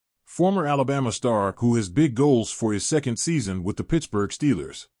former Alabama star who has big goals for his second season with the Pittsburgh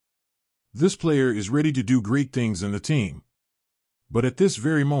Steelers. This player is ready to do great things in the team. But at this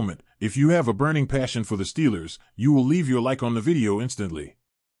very moment, if you have a burning passion for the Steelers, you will leave your like on the video instantly.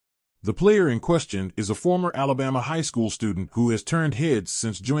 The player in question is a former Alabama high school student who has turned heads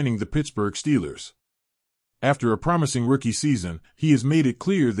since joining the Pittsburgh Steelers. After a promising rookie season, he has made it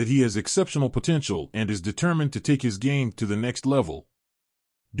clear that he has exceptional potential and is determined to take his game to the next level.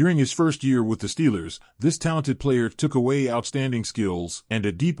 During his first year with the Steelers, this talented player took away outstanding skills and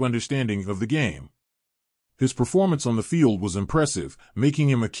a deep understanding of the game. His performance on the field was impressive, making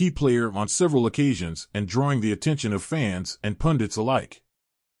him a key player on several occasions and drawing the attention of fans and pundits alike.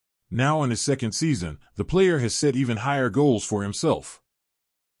 Now in his second season, the player has set even higher goals for himself.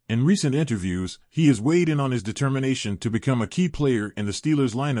 In recent interviews, he has weighed in on his determination to become a key player in the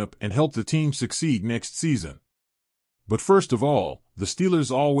Steelers lineup and help the team succeed next season. But first of all, the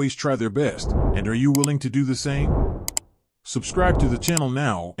Steelers always try their best, and are you willing to do the same? Subscribe to the channel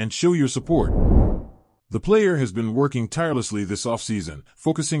now and show your support. The player has been working tirelessly this offseason,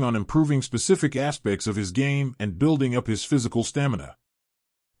 focusing on improving specific aspects of his game and building up his physical stamina.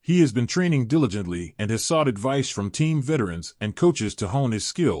 He has been training diligently and has sought advice from team veterans and coaches to hone his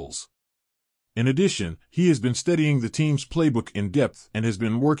skills. In addition, he has been studying the team's playbook in depth and has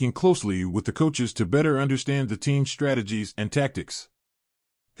been working closely with the coaches to better understand the team's strategies and tactics.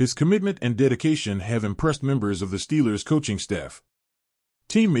 His commitment and dedication have impressed members of the Steelers coaching staff.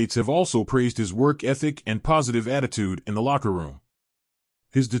 Teammates have also praised his work ethic and positive attitude in the locker room.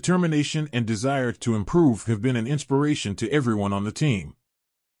 His determination and desire to improve have been an inspiration to everyone on the team.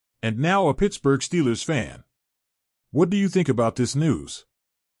 And now a Pittsburgh Steelers fan. What do you think about this news?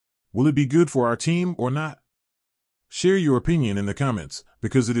 Will it be good for our team or not? Share your opinion in the comments,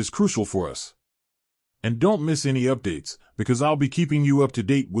 because it is crucial for us. And don't miss any updates, because I'll be keeping you up to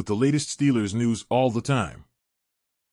date with the latest Steelers news all the time.